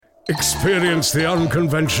Experience the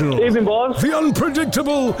unconventional. Evening, boss. The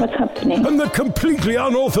unpredictable. What's happening? And the completely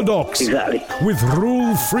unorthodox. Exactly. With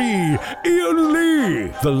rule-free Iain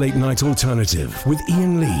Lee. The Late Night Alternative with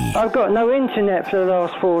Iain Lee. I've got no internet for the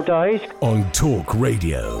last 4 days. On Talk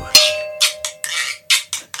Radio.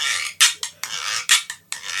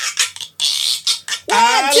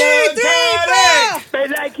 One, two, three, four! They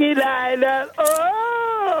like it like that.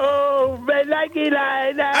 Oh, they like it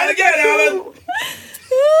like that. And again, Alan.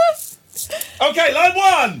 Okay, line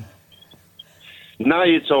one. Now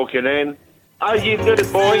you're talking in. Are you good,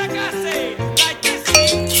 boy?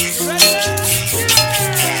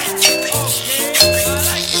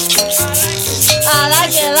 I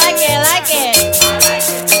like it, like it, like it.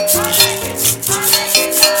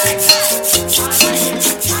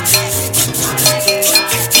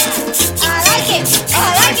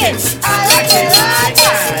 I like it, I like it, I like it, like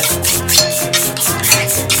that.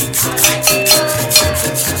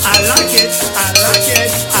 I like it, I like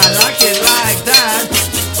it, I like it like that.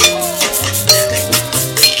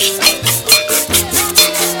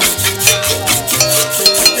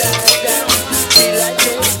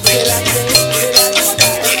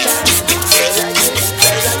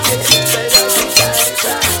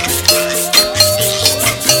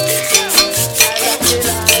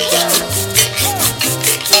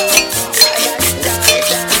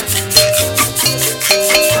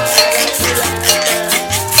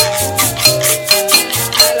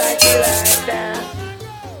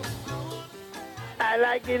 I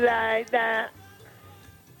like it like that.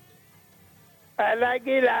 I like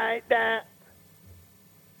it like that.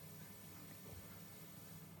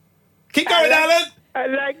 Keep going, Alan. I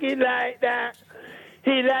like it like that.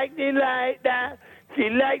 He liked it like that. She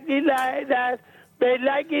liked it like that. They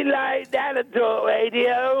like it like that at Talk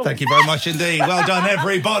Radio. Thank you very much indeed. Well done,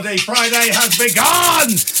 everybody. Friday has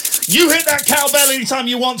begun. You hit that cowbell anytime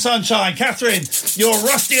you want, sunshine. Catherine, your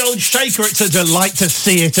rusty old shaker. It's a delight to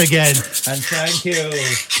see it again. And thank you.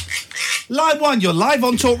 Line one, you're live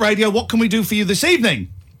on Talk Radio. What can we do for you this evening?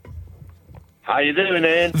 How you doing,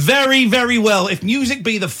 Ian? Very, very well. If music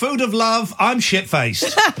be the food of love, I'm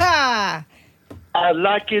shit-faced. I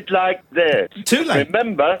like it like this. Too late.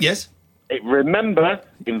 Remember? Yes? Remember,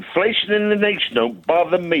 inflation in the nation don't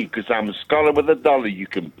bother me because I'm a scholar with a dollar, you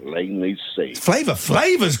can plainly see. Flavor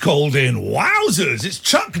Flavor's called in. Wowzers, it's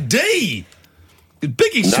Chuck D.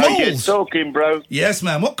 Biggie Now you're Smalls. talking, bro. Yes,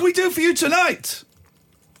 man. What can we do for you tonight?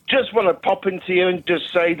 Just want to pop into you and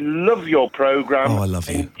just say, love your programme. Oh, I love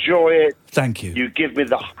you. Enjoy it. Thank you. You give me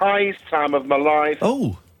the highest time of my life.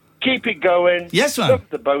 Oh. Keep it going. Yes, man. Love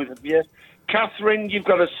the both of you. Catherine, you've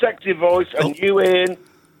got a sexy voice, and you, Ian,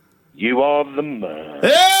 you are the man.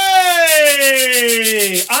 Hey!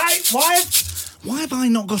 Why have I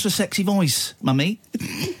not got a sexy voice, Mummy?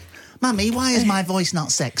 Mummy, why is my voice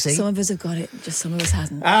not sexy? Some of us have got it, just some of us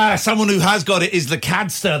hasn't. Someone who has got it is the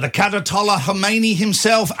Cadster, the Kadatola Khomeini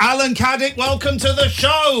himself. Alan Caddick, welcome to the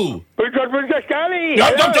show.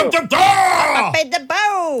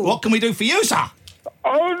 What can we do for you, sir?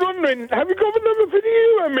 I was wondering, have you got the number for the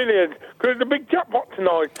Euro Millions? Because it's a big jackpot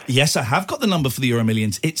tonight. Yes, I have got the number for the Euro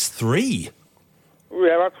Millions. It's 3.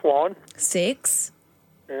 Yeah, that's 1. 6.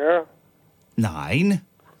 Yeah. 9.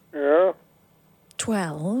 Yeah.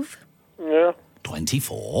 12. Yeah.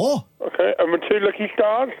 24. Okay, and with 2 lucky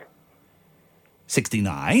stars?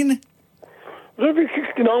 69. I don't think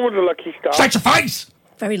 69 was a lucky star. Shut your face!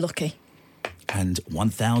 Very lucky. And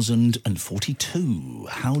 1,042.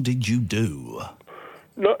 How did you do?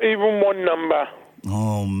 Not even one number.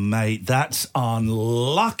 Oh, mate, that's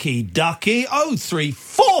unlucky, ducky.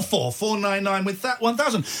 0344499 with that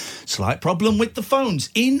 1,000. Slight problem with the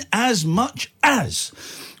phones, in as much as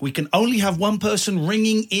we can only have one person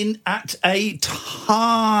ringing in at a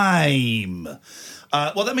time.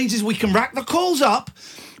 What that means is we can rack the calls up,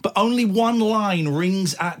 but only one line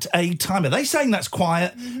rings at a time. Are they saying that's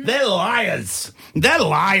quiet? Mm-hmm. They're liars. They're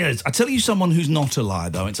liars. I tell you someone who's not a liar,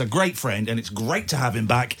 though. It's a great friend, and it's great to have him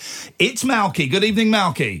back. It's Malky. Good evening,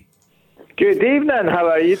 Malky. Good evening. How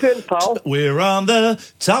are you doing, pal? We're on the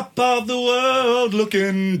top of the world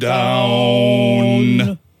looking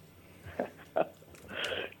down.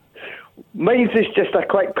 Mine's is just a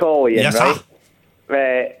quick call, Ian, yes,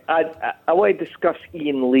 right? I want to discuss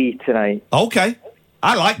Iain Lee tonight. Okay.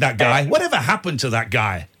 I like that guy. Whatever happened to that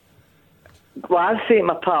guy? Well, I was saying to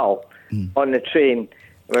my pal on the train,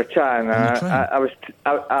 we were chatting, I was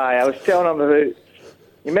telling him about, you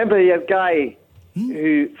remember your guy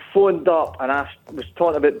who phoned up and was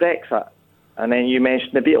talking about Brexit, and then you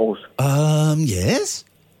mentioned the Beatles? Yes.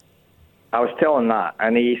 I was telling that,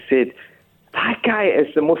 and he said, that guy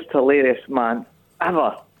is the most hilarious man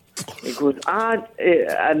ever. He goes,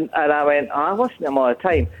 and I went, I listen to him all the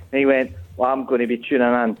time. And he went, well, I'm going to be tuning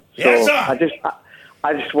in. So Yes, sir.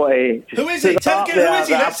 I just want to... Who is he? Who is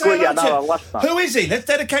he? Let's say hello to him. Who is he? Let's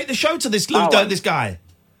dedicate the show to this guy.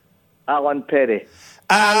 Alan Perry.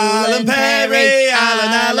 Alan Perry,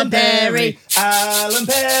 Alan Perry, Alan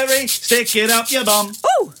Perry, stick it up your bum.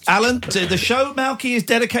 Oh! Alan, the show, Malky, is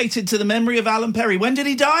dedicated to the memory of Alan Perry. When did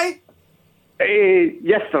he die?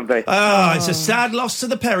 Yesterday. It's a sad loss to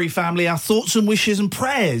the Perry family. Our thoughts and wishes and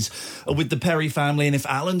prayers are with the Perry family. And if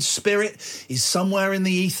Alan's spirit is somewhere in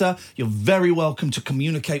the ether, you're very welcome to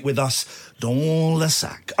communicate with us. Dans le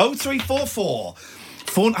sac. 0344.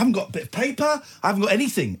 I haven't got a bit of paper. I haven't got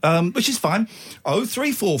anything, which is fine.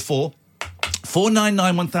 0344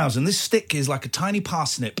 499 1000. This stick is like a tiny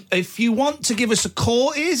parsnip. If you want to give us a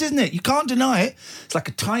call, it is, isn't it? You can't deny it. It's like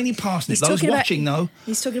a tiny parsnip. Those watching know.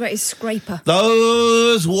 He's talking about his scraper.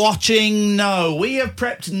 Those watching know. We have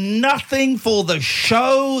prepped nothing for the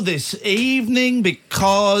show this evening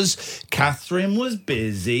because Catherine was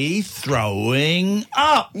busy throwing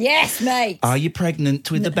up. Yes, mate. Are you pregnant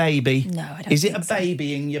with the baby? No, I don't Is it think a so.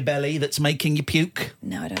 baby in your belly that's making you puke?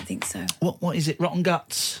 No, I don't think so. What is it? Rotten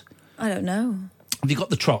guts? I don't know. Have you got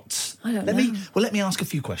the trots? I don't know. Let me ask a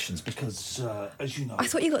few questions because, as you know... I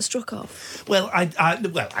thought you got struck off. Well, I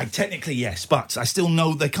technically, yes, but I still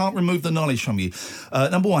know they can't remove the knowledge from you.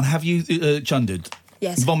 Number one, have you chundered?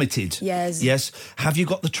 Yes. Vomited? Yes. Yes. Have you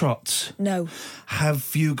got the trots? No.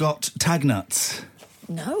 Have you got tag nuts?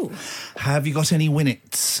 No. Have you got any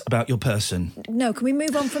winnets about your person? No, can we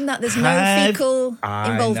move on from that? There's no fecal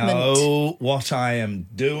involvement. I know what I am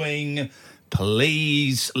doing.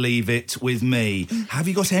 Please leave it with me. Have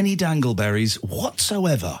you got any dangleberries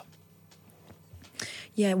whatsoever?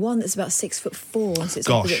 Yeah, one that's about 6'4" and sits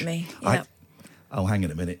Gosh. opposite me. Yeah. Oh, hang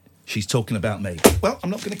on a minute. She's talking about me. Well, I'm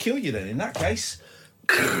not going to kill you then in that case.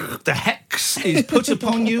 The hex is put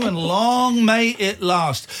upon you and long may it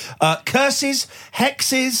last. Curses,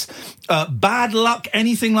 hexes, bad luck,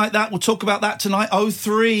 anything like that. We'll talk about that tonight.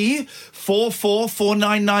 0344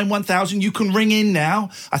 499 1000. You can ring in now,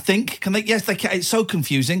 I think. Can they? Yes, they can. It's so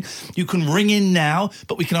confusing. You can ring in now,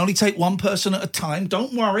 but we can only take one person at a time.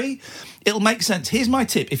 Don't worry. It'll make sense. Here's my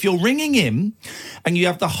tip. If you're ringing in and you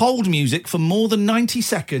have the hold music for more than 90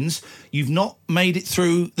 seconds, you've not made it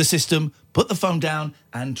through the system. Put the phone down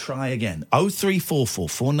and try again. 0344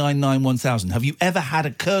 499 1000. Have you ever had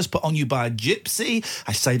a curse put on you by a gypsy?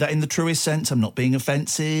 I say that in the truest sense. I'm not being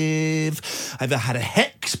offensive. Ever had a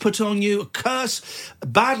hex put on you? A curse?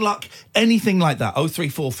 Bad luck? Anything like that?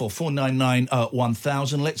 0344 499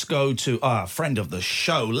 1000. Let's go to our friend of the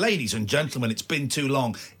show. Ladies and gentlemen, it's been too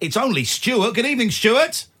long. It's only Stuart. Good evening,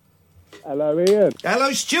 Stuart. Hello, Ian.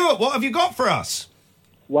 Hello, Stuart. What have you got for us?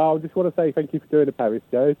 Well, I just want to say thank you for doing the Paris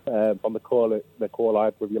show on the call I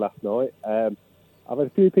had with you last night. I've had a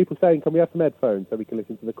few people saying, can we have some headphones so we can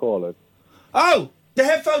listen to the callers? Oh, the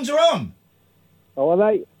headphones are on. Oh, are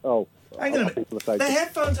they? Oh. Hang on a minute. The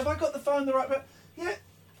headphones, have I got the phone the right way? Yeah.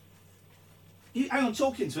 You, hang on,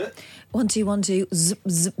 talking to it. 1 2 1 2. Zip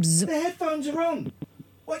zip zip. The headphones are on.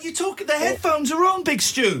 What you talking? The headphones are on, Big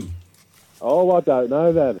Stew. Oh, I don't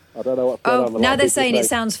know then. I don't know what's going on. Now they're saying it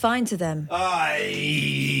sounds fine to them.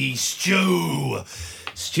 Aye, Stew.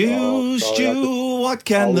 Stew, what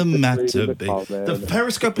can the matter be? The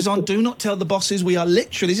Periscope is on. Do not tell the bosses. We are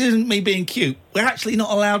literally, this isn't me being cute. We're actually not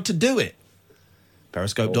allowed to do it.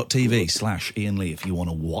 Periscope.tv/Iain Lee if you want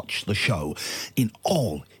to watch the show in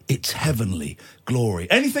all its heavenly glory.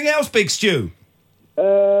 Anything else, Big Stew?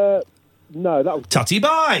 No, that was... Tutty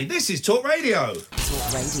bye. This is Talk Radio.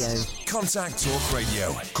 Talk Radio. Contact Talk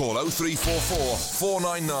Radio. Call 0344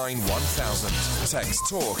 499 1000. Text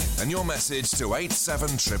Talk and your message to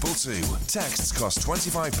 87222. Texts cost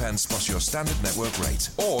 25 pence plus your standard network rate.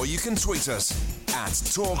 Or you can tweet us at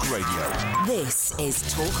Talk Radio. This is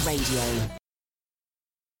Talk Radio.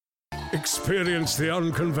 Experience the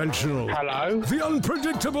unconventional. Hello? The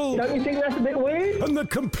unpredictable. Don't you think that's a bit weird? And the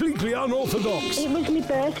completely unorthodox. It was my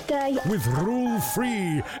birthday. With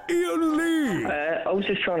rule-free Iain Lee. I was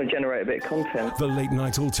just trying to generate a bit of content. The Late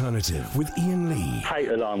Night Alternative with Iain Lee. Hate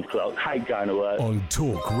alarm clock, hate going to work. On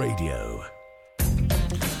Talk Radio.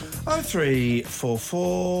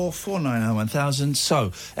 0344 499 1000.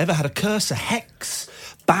 So, ever had a curse, a hex,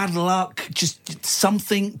 bad luck, just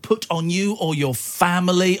something put on you or your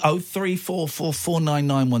family? 0344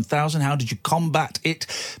 499 1000. How did you combat it?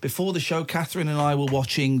 Before the show, Catherine and I were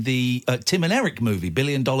watching the Tim and Eric movie, $1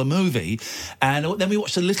 Billion movie, and then we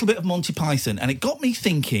watched a little bit of Monty Python, and it got me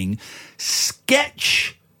thinking,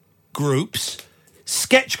 sketch groups.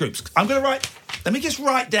 I'm going to let me just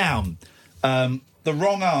write down the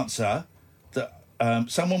wrong answer that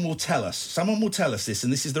someone will tell us. Someone will tell us this,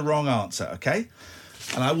 and this is the wrong answer, okay?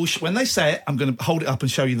 And I will. When they say it, I'm going to hold it up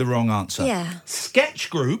and show you the wrong answer. Yeah. Sketch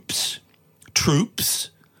groups, troops,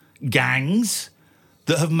 gangs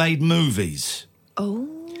that have made movies. Oh.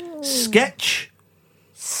 Sketch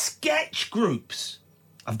groups.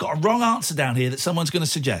 I've got a wrong answer down here that someone's going to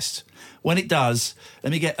suggest. When it does,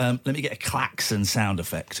 let me get a klaxon sound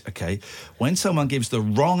effect. Okay, when someone gives the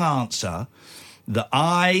wrong answer that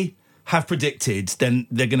I have predicted, then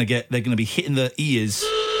they're going to be hitting the ears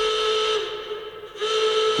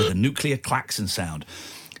with a nuclear klaxon sound.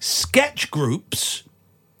 Sketch groups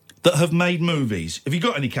that have made movies. Have you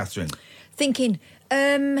got any, Catherine? Thinking.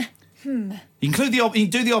 You include you can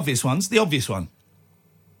do the obvious ones. The obvious one.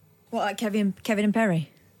 What, like Kevin and Perry?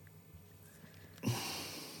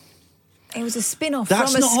 It was a spin-off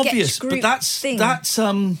That's from a not sketch obvious, group but thing.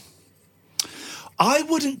 I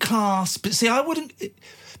wouldn't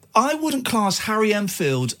class Harry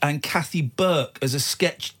Enfield and Kathy Burke as a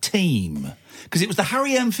sketch team because it was the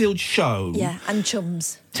Harry Enfield show. Yeah, and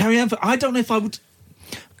chums. Harry Enfield. I don't know if I would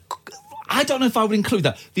include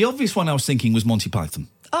that. The obvious one I was thinking was Monty Python.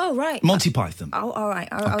 Oh, right. Monty Python. Oh, all right.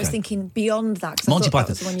 I was thinking beyond that. 'cause Monty I thought Python.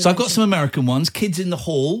 that was the one you So I've got mentioned. some American ones. Kids in the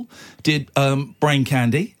Hall did Brain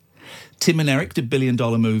Candy. Tim and Eric did $1 Billion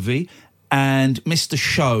Movie. And Mr.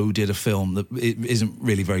 Show did a film that isn't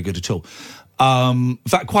really very good at all. In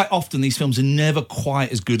fact, quite often these films are never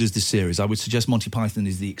quite as good as the series. I would suggest Monty Python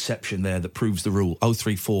is the exception there that proves the rule.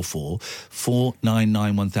 0344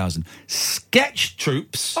 499 1000. Sketch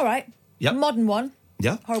troops. All right. Yep. Modern one.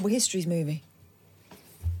 Yeah. Horrible Histories movie.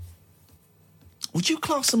 Would you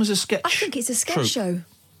class them as a sketch? I think it's a sketch troupe? show.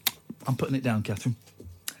 I'm putting it down, Catherine.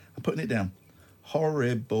 I'm putting it down.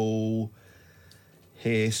 Horrible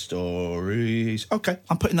Histories. Okay,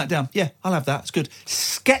 I'm putting that down. Yeah, I'll have that. It's good.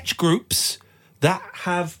 Sketch groups that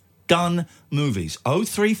have done movies.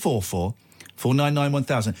 0344 499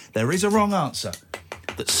 1000. There is a wrong answer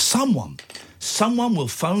that someone will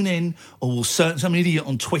phone in or will some idiot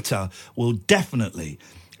on Twitter will definitely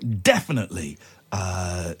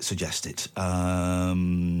suggest it.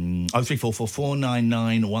 0344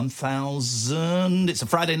 499 1000. It's a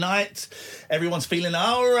Friday night. Everyone's feeling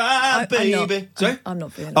all right, baby. Sorry? I'm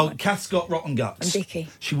not feeling all right. Kath's got rotten guts. And Dickie.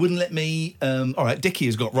 She wouldn't let me... all right, Dickie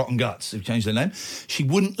has got rotten guts. They've changed their name. She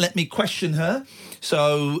wouldn't let me question her,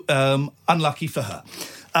 so unlucky for her.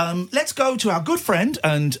 Let's go to our good friend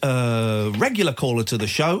and regular caller to the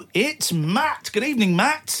show. It's Matt. Good evening,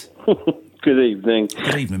 Matt. Good evening.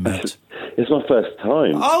 Good evening, Matt. It's my first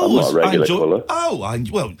time. Oh, I'm not a regular caller.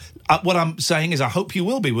 What I'm saying is I hope you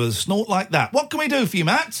will be with a snort like that. What can we do for you,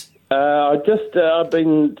 Matt? I've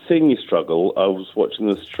been seeing you struggle. I was watching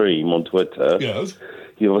the stream on Twitter. Yes.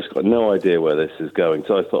 You've obviously got no idea where this is going,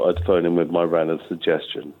 so I thought I'd phone in with my random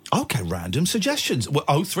suggestion. Okay, random suggestions. Well,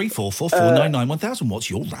 0344 499 1000. What's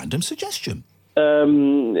your random suggestion?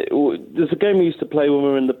 There's a game we used to play when we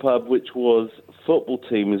were in the pub, which was football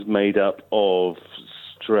teams made up of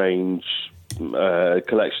strange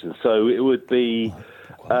collections. So it would be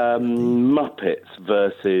Muppets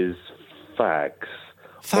versus fags.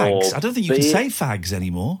 Fags? I don't think you can say fags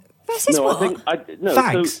anymore. Versus what?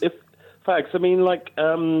 Fags. So if fags, I mean like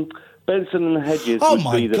Benson and Hedges Oh would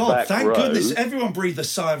my be the God, back thank row. goodness. Everyone breathed a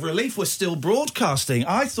sigh of relief. We're still broadcasting.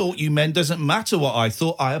 I thought you meant doesn't matter what I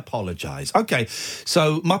thought. I apologise. Okay,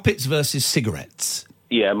 so Muppets versus cigarettes.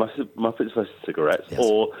 Yeah, Muppets versus cigarettes. Yes.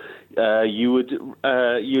 Or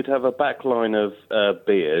you'd have a back line of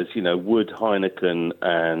beers, Wood, Heineken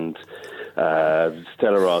and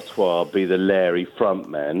Stella Artois be the Larry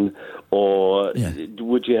frontmen. Or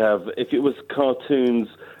would you have, if it was cartoons,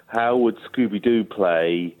 how would Scooby-Doo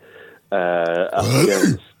play up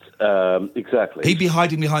against... exactly. He'd be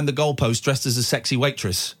hiding behind the goalpost dressed as a sexy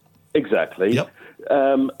waitress. Exactly. Yep.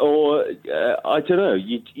 Or, I don't know,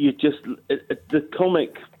 you just... the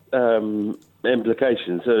comic...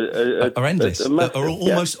 implications are endless, are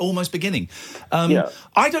almost beginning.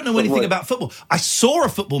 I don't know anything about football. I saw a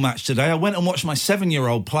football match today. I went and watched my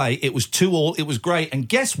 7-year-old play. It was 2-2. It was great. And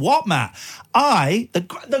guess what, Matt? I've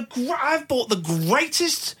bought the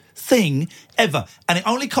greatest thing ever, and it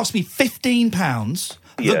only cost me £15.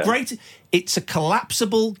 It's a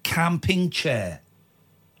collapsible camping chair.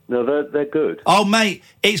 No, they're good. Oh, mate,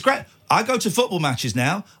 it's great. I go to football matches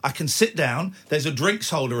now. I can sit down. There's a drinks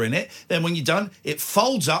holder in it. Then when you're done, it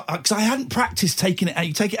folds up. Because I hadn't practiced taking it out.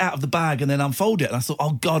 You take it out of the bag and then unfold it. And I thought,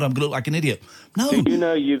 oh, God, I'm going to look like an idiot. No. Do you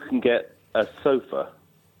know you can get a sofa,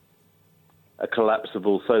 a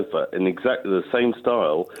collapsible sofa, in exactly the same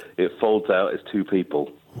style? It folds out as two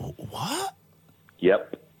people. What?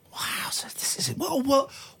 Yep. Wow, so this Jesus,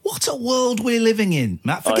 what a world we're living in,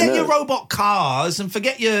 Matt. Forget your robot cars and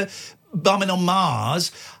forget your bumming on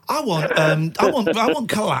Mars. I want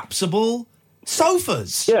collapsible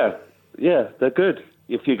sofas. Yeah, they're good.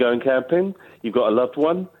 If you're going camping, you've got a loved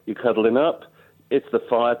one, you're cuddling up. It's the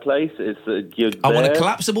fireplace. I want a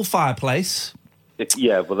collapsible fireplace.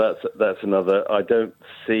 Yeah, well, that's another. I don't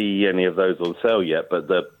see any of those on sale yet, but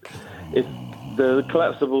the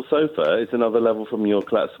collapsible sofa is another level from your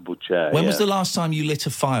collapsible chair. When was the last time you lit a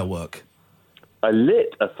firework? I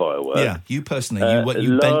lit a firework. Yeah, you personally.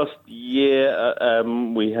 Last year,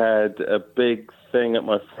 we had a big thing at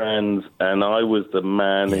my friend's, and I was the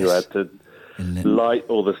man who had to light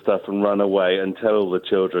all the stuff and run away and tell all the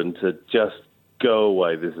children to just go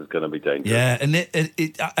away. This is going to be dangerous. Yeah, and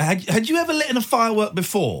had you ever lit in a firework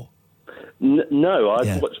before? No,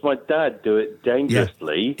 I've watched my dad do it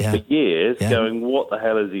dangerously for years, going, what the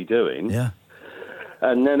hell is he doing? Yeah.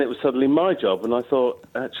 And then it was suddenly my job, and I thought,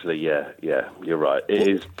 actually, yeah, you're right. It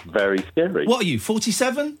is very scary. What are you,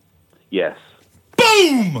 47? Yes.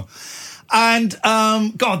 Boom! And,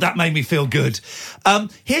 God, that made me feel good. I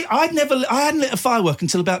hadn't lit a firework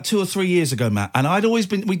until about 2 or 3 years ago, Matt. And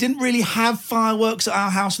we didn't really have fireworks at our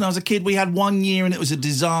house when I was a kid. We had 1 year and it was a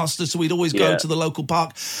disaster, so we'd always go to the local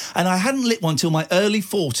park. And I hadn't lit one till my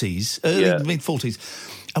mid-40s.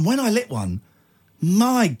 And when I lit one,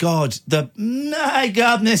 my God,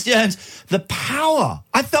 Miss Jones, the power.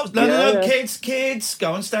 I felt, no, kids,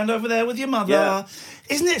 go and stand over there with your mother. Yeah.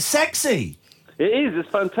 Isn't it sexy? It is. It's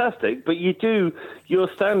fantastic. But you're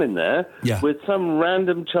standing there with some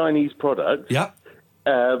random Chinese product. Yeah.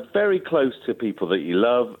 Very close to people that you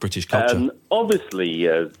love. British culture. And obviously,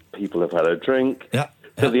 people have had a drink. Yeah.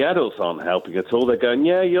 So the adults aren't helping at all. They're going,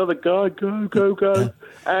 yeah, you're the guy, go. Yeah.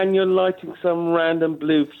 And you're lighting some random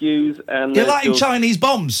blue fuse. And you're lighting Chinese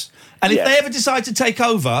bombs. And if they ever decide to take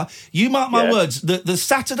over, you mark my words, the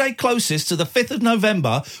Saturday closest to the 5th of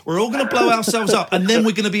November, we're all going to blow ourselves up and then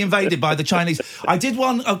we're going to be invaded by the Chinese. I did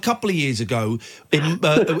one a couple of years ago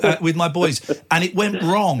with my boys and it went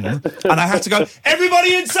wrong and I had to go,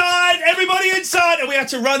 everybody inside! And we had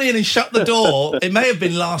to run in and shut the door. It may have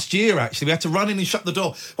been last year, actually. We had to run in and shut the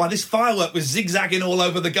door while this firework was zigzagging all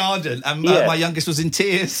over the garden and my youngest was in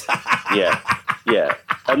tears. Yeah.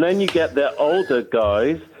 And then you get the older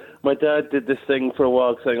guys. My dad did this thing for a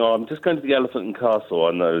while saying, I'm just going to the Elephant and Castle.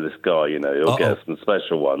 I know this guy, he'll get some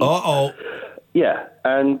special ones. Yeah,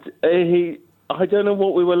 and I don't know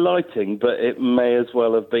what we were lighting, but it may as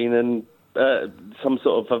well have been in some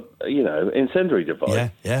sort of, incendiary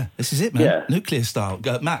device. Yeah, this is it, man. Yeah. Nuclear style.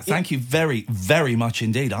 Matt, thank you very, very much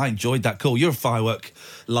indeed. I enjoyed that call. You're a firework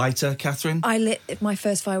lighter, Catherine. I lit my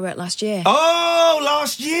first firework last year. Oh,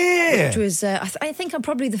 last year! Which was, I think I'm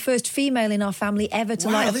probably the first female in our family ever to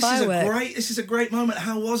light a firework. This is a great moment.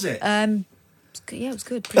 How was it? It was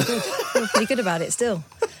good, pretty good. I feel pretty good about it still.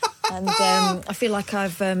 And I feel like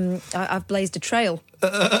I've blazed a trail.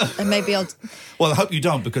 And maybe I'll... Well, I hope you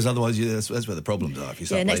don't, because otherwise that's where the problems are. If you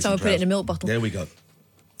start next time I'll put it in a milk bottle. There we go.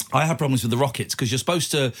 I have problems with the rockets because you're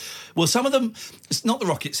supposed to... Well, some of them... It's not the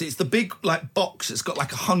rockets. It's the big, box that's got,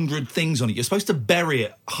 100 things on it. You're supposed to bury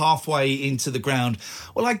it halfway into the ground.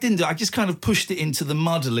 Well, I didn't do it. I just kind of pushed it into the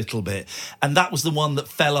mud a little bit. And that was the one that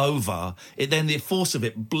fell over. Then the force of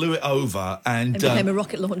it blew it over. And it became a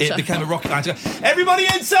rocket launcher. It became a rocket launcher. Everybody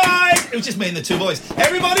inside! It was just me and the two boys.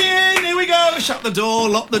 Everybody in! Here we go! Shut the door,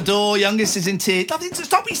 lock the door. Youngest is in tears. Nothing to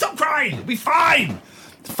stop me. Stop crying. It'll be fine.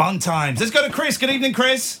 Fun times. Let's go to Chris. Good evening,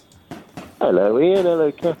 Chris. Hello, Ian.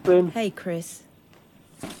 Hello, Catherine. Hey, Chris.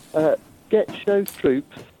 Sketch show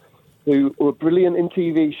troops who were brilliant in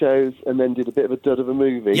TV shows and then did a bit of a dud of a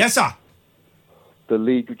movie. Yes, sir. The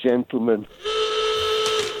League of Gentlemen.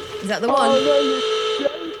 Is that the one? Oh, no, you're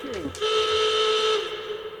joking.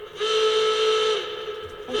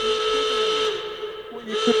 What are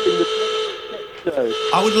you cooking the sketch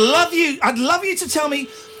show? I'd love you to tell me,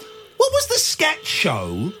 what was the sketch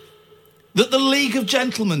show that the League of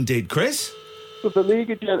Gentlemen did, Chris? Well, the League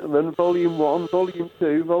of Gentlemen, Volume 1, Volume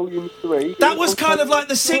 2, Volume 3... That was kind of like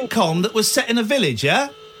the sitcom that was set in a village, yeah?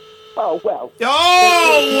 Oh, well.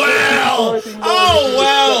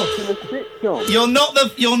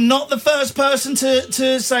 You're not the first person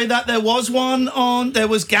to say that. There was one on... There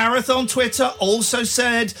was Gareth on Twitter, also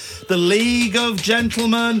said the League of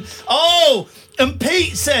Gentlemen... Oh... And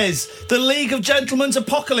Pete says the League of Gentlemen's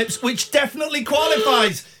Apocalypse, which definitely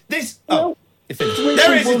qualifies. This... Well, it finished.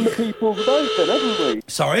 We've won the people's vote then, haven't we?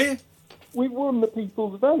 Sorry? We won the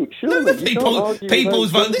people's vote, surely. No, the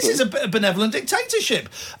people's vote. This is a bit of benevolent dictatorship.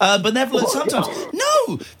 Benevolent sometimes.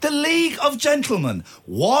 No, the League of Gentlemen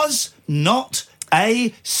was not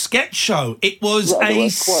A sketch show. It was Well, there a... were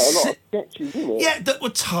quite a lot of sketches, isn't it? Yeah, that were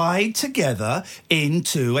tied together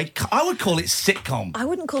into a... I would call it sitcom. I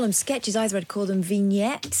wouldn't call them sketches either. I'd call them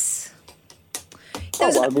vignettes.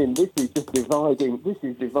 I mean, this is dividing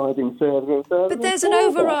further and further. But there's an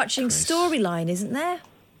overarching storyline, isn't there?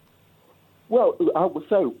 Well, I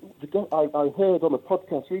heard on a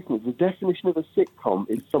podcast recently, the definition of a sitcom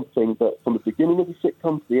is something that from the beginning of the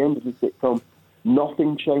sitcom to the end of the sitcom,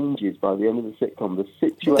 nothing changes by the end of the sitcom. The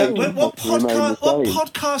situation What remain the same.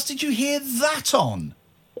 podcast did you hear that on?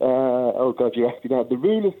 Oh, God, you're asking out. The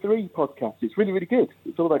Rule of Three podcast. It's really, really good.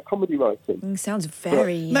 It's all about comedy writing. Sounds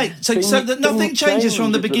very... Mate, so that nothing changes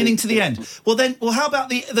from the beginning to the end. Well, how about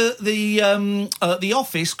the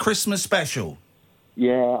Office Christmas special?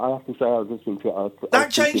 Yeah, I have to say I was listening to it. That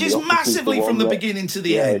changes massively from the beginning to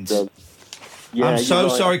the end. Yeah, I'm so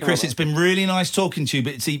right, sorry, Chris. It's been really nice talking to you,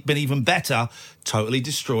 but it's been even better totally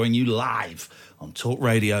destroying you live on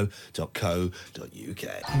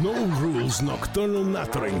talkradio.co.uk. No rules nocturnal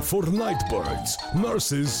nattering for nightbirds,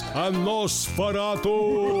 nurses, and Nosferatu.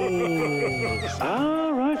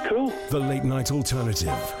 All right, cool. The Late Night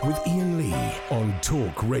Alternative with Iain Lee on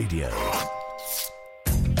Talk Radio.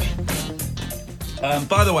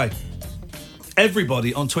 By the way,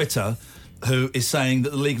 everybody on Twitter who is saying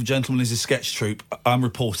that the League of Gentlemen is a sketch troupe, I'm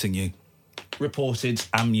reporting you. Reported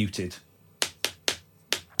and muted.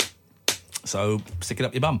 So stick it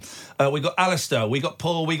up your bum. We got Alistair, we got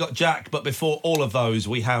Paul, we got Jack, but before all of those,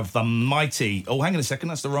 we have the mighty... Oh, hang on a second,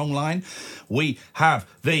 that's the wrong line. We have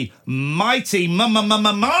the mighty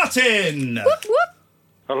Martin! Whoop, whoop.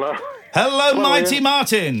 Hello. Hello, mighty Ian.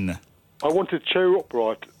 Martin. I want to cheer up,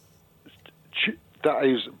 right? That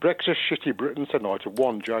is Brexit Shitty Britain tonight.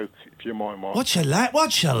 One joke, if you mind, Mark. What's your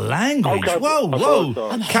language? Okay, Whoa.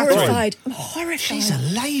 I'm Catherine. horrified. She's a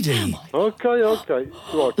lady. Okay.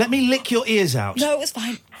 Right. Let me lick your ears out. No, it's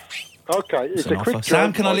fine. Okay, it's a quick joke.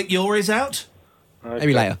 Sam, can I lick your ears out? Okay.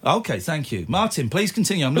 Maybe later. Okay, thank you. Martin, please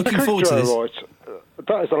continue. I'm It's a looking quick forward to joke, this.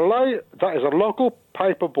 Right. That is a local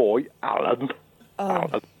paper boy, Alan.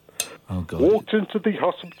 Alan. Oh, God. Walked into the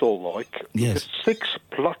hospital, Yes. with 6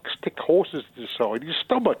 plastic horses inside his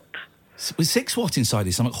stomach. With 6 what inside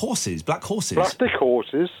his stomach? Horses? Black horses? Plastic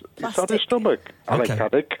horses inside his stomach. Alan Okay.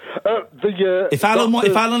 Caddick. If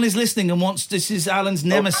Alan is listening and wants... This is Alan's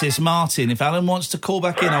nemesis, Martin. If Alan wants to call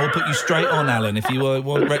back in, I will put you straight on, Alan, if you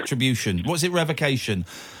want retribution. What's it, revocation?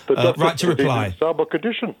 Right to reply. Stabble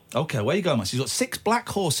condition. Okay, where you going, Max? He's got 6 black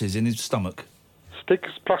horses in his stomach. 6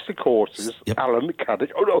 plastic horses. Yep. Alan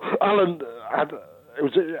Caddick. Oh, no. Alan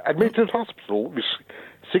was admitted to hospital with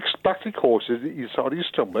 6 plastic horses inside his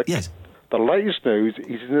stomach. Yes. The latest news,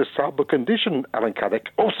 he's in a stable condition, Alan Caddick.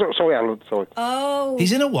 Oh, sorry, Alan, sorry. Oh.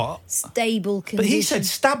 He's in a what? Stable condition. But he said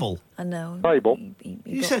Stabble. I know. Stable.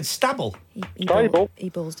 You said Stabble. Stable. He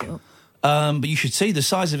balls it up. But you should see the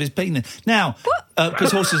size of his penis. Now,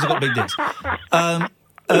 because horses have got big dicks.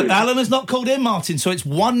 Alan has not called in, Martin, so it's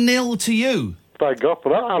 1-0 to you. Thank God for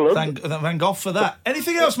that, Alan. Thank God for that.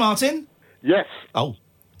 Anything else, Martin? Yes. Oh.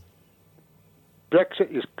 Brexit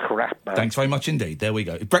is crap, man. Thanks very much indeed. There we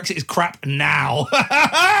go. Brexit is crap now.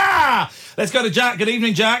 Let's go to Jack. Good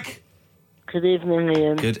evening, Jack. Good evening,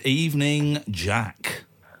 Ian. Good evening, Jack.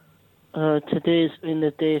 Today's been a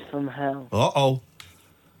day from hell. Uh-oh.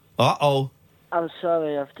 I'm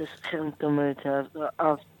sorry, I've just killed the mood.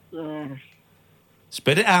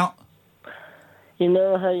 Spit it out. You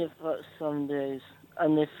know how you've got some days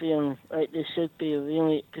and they feel like they should be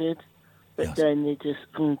really good, but then they just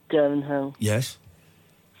go downhill. Yes.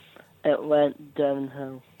 It went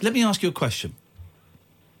downhill. Let me ask you a question.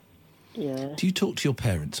 Yeah. Do you talk to your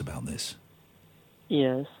parents about this?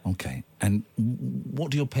 Yes. Okay. And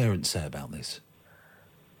what do your parents say about this?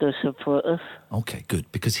 They're supportive. Okay, good.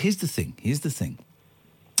 Because here's the thing.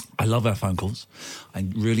 I love our phone calls. I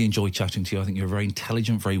really enjoy chatting to you. I think you're a very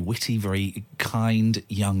intelligent, very witty, very kind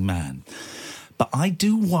young man. But I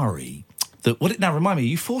do worry that... Now, remind me, are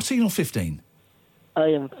you 14 or 15? I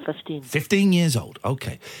am 15. 15 years old.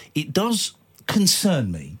 Okay. It does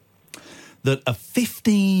concern me that a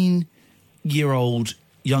 15-year-old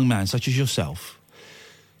young man such as yourself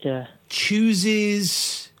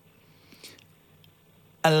chooses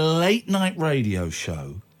a late-night radio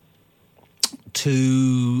show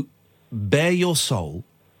to bare your soul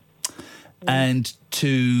and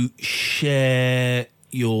to share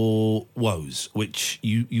your woes, which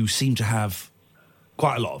you seem to have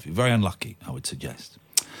quite a lot of. You're very unlucky, I would suggest.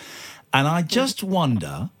 And I just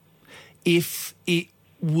wonder if it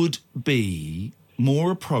would be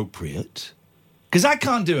more appropriate, because I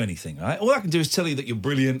can't do anything, right? All I can do is tell you that you're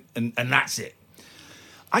brilliant and that's it.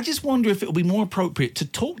 I just wonder if it would be more appropriate to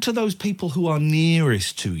talk to those people who are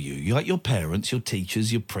nearest to you, like your parents, your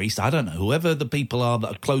teachers, your priests, I don't know, whoever the people are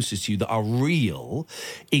that are closest to you, that are real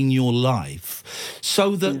in your life,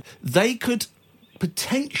 so that they could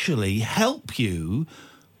potentially help you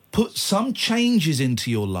put some changes into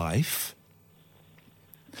your life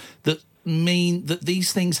that mean that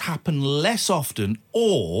these things happen less often,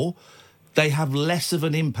 or they have less of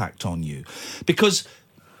an impact on you. Because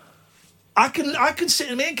I can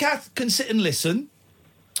sit, me and Kath can sit and listen.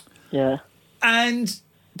 Yeah.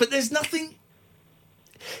 But there's nothing.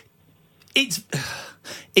 It's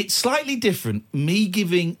slightly different, me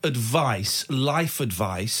giving advice, life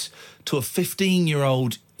advice, to a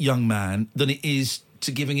 15-year-old young man than it is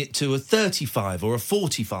to giving it to a 35 or a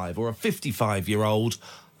 45 or a 55-year-old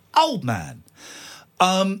old man.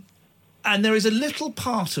 And there is a little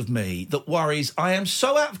part of me that worries I am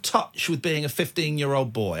so out of touch with being a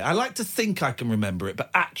 15-year-old boy. I like to think I can remember it,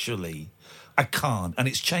 but actually I can't. And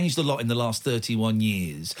it's changed a lot in the last 31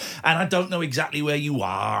 years. And I don't know exactly where you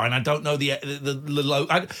are, and I don't know the low...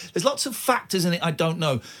 there's lots of factors in it I don't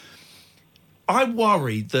know. I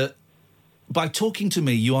worry that by talking to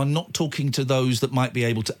me, you are not talking to those that might be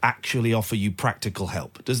able to actually offer you practical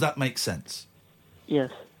help. Does that make sense?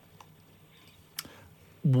 Yes.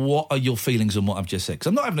 What are your feelings on what I've just said? Because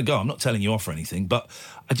I'm not having a go. I'm not telling you off or anything, but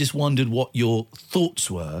I just wondered what your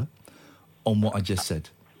thoughts were on what I just said.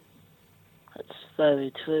 That's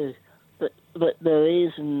very true. But the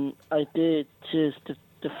reason I did choose to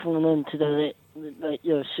phone into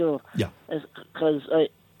your show is because I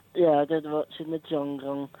did watch In the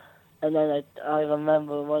Jungle, and then I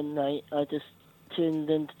remember one night I just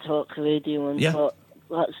tuned into talk radio and thought,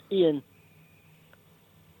 that's Iain.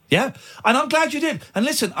 Yeah, and I'm glad you did. And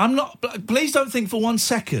listen, I'm not... Please don't think for one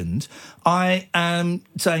second I am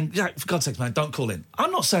saying, Jack, for God's sake, man, don't call in.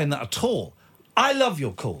 I'm not saying that at all. I love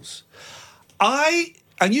your calls. And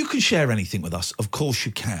you can share anything with us. Of course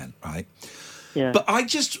you can, right? Yeah. But I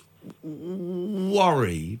just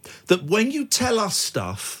worry that when you tell us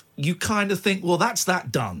stuff, you kind of think, well, that's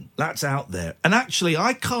that done. That's out there. And actually,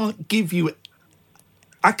 I can't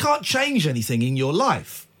change anything in your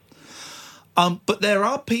life. But there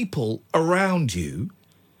are people around you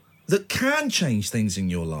that can change things in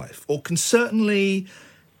your life, or can certainly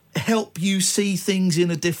help you see things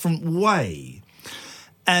in a different way.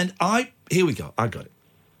 And here we go, I got it.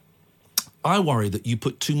 I worry that you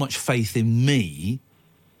put too much faith in me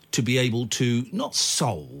to be able to not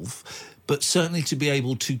solve, but certainly to be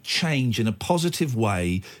able to change in a positive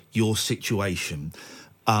way your situation,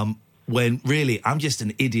 when really I'm just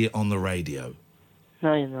an idiot on the radio.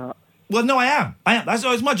 No, you're not. Well, no, I am.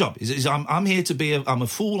 That's my job. I'm here to be I'm a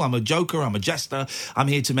fool, I'm a joker, I'm a jester. I'm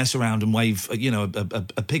here to mess around and wave,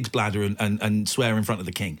 a pig's bladder and swear in front of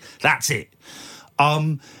the king. That's it.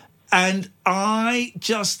 And I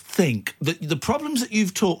just think that the problems that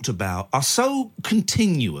you've talked about are so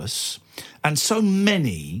continuous and so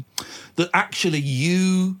many that actually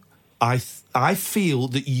I feel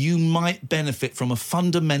that you might benefit from a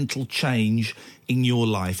fundamental change in your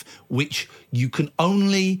life, which you can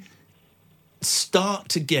only start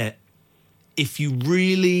to get if you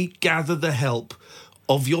really gather the help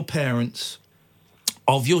of your parents,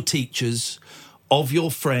 of your teachers, of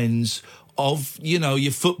your friends, of,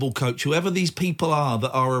 your football coach, whoever these people are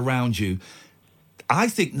that are around you. I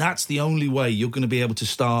think that's the only way you're going to be able to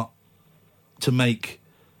start to make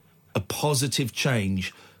a positive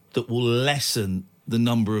change that will lessen the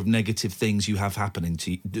number of negative things you have happening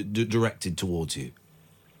to you, directed towards you.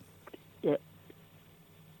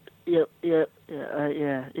 Yeah.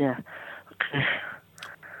 Okay.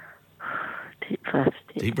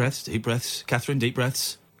 Deep breaths. Catherine, deep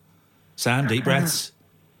breaths. Sam, deep breaths.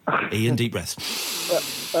 Iain, deep breaths.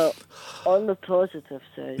 On the positive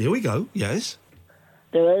side... Here we go, yes.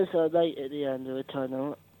 There is a light at the end of the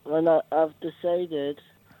tunnel. I've decided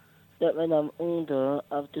that when I'm older,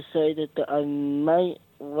 I've decided that I might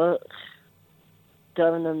work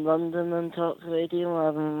down in London and talk radio.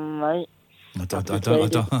 I might... I don't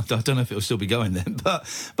know if it'll still be going then, but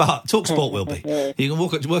Talk Sport will be. You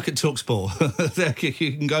can work at Talk Sport.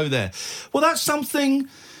 You can go there. Well, that's something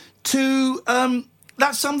to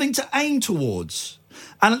aim towards.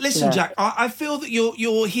 And listen, Jack, I feel that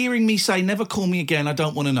you're hearing me say, "Never call me again. I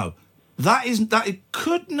don't want to know." It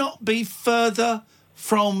could not be further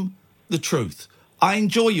from the truth. I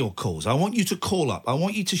enjoy your calls. I want you to call up. I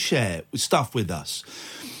want you to share stuff with us.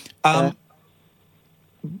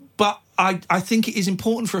 But I think it is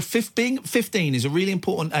important for being 15 is a really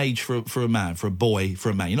important age for a man, for a boy,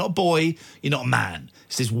 for a man. You're not a boy, you're not a man.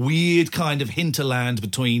 It's this weird kind of hinterland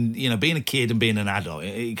between, being a kid and being an adult.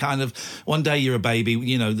 It kind of, one day you're a baby,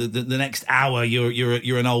 the next hour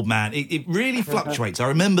you're an old man. It really fluctuates. I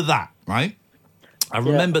remember that, right? I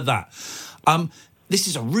remember that. This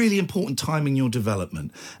is a really important time in your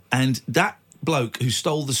development. And that bloke who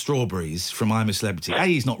stole the strawberries from I'm a Celebrity, A,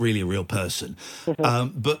 he's not really a real person.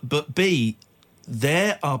 But B,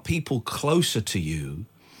 there are people closer to you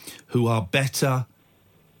who are better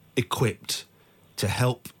equipped to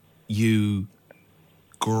help you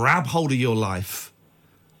grab hold of your life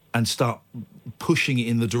and start pushing it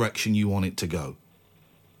in the direction you want it to go.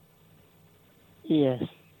 Yes.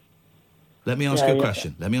 Let me ask you a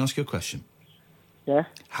question. Let me ask you a question. Yeah?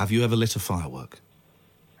 Have you ever lit a firework?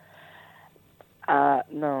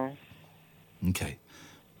 No. Okay.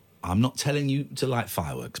 I'm not telling you to light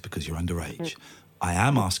fireworks because you're underage. I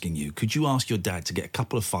am asking you, could you ask your dad to get a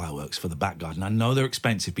couple of fireworks for the back garden? I know they're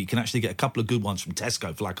expensive, but you can actually get a couple of good ones from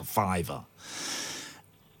Tesco for like a £5.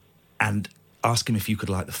 And ask him if you could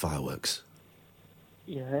light the fireworks.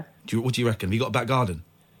 Yeah. What do you reckon? Have you got a back garden?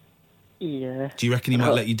 Yeah. Do you reckon he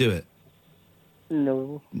might let you do it?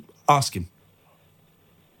 No. Ask him.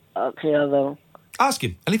 Okay, I will. Ask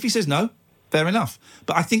him. And if he says no, fair enough.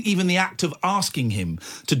 But I think even the act of asking him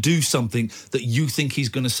to do something that you think he's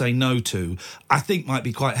going to say no to, I think might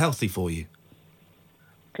be quite healthy for you.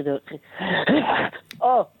 Okay.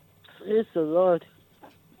 Oh, praise the Lord.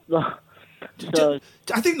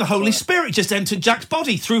 I think the Holy Spirit just entered Jack's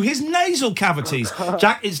body through his nasal cavities.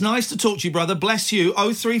 Jack, it's nice to talk to you, brother. Bless you.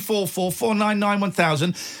 0344 499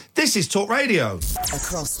 1000. This is Talk Radio.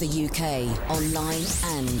 Across the UK, online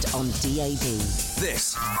and on DAB.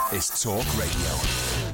 This is Talk Radio.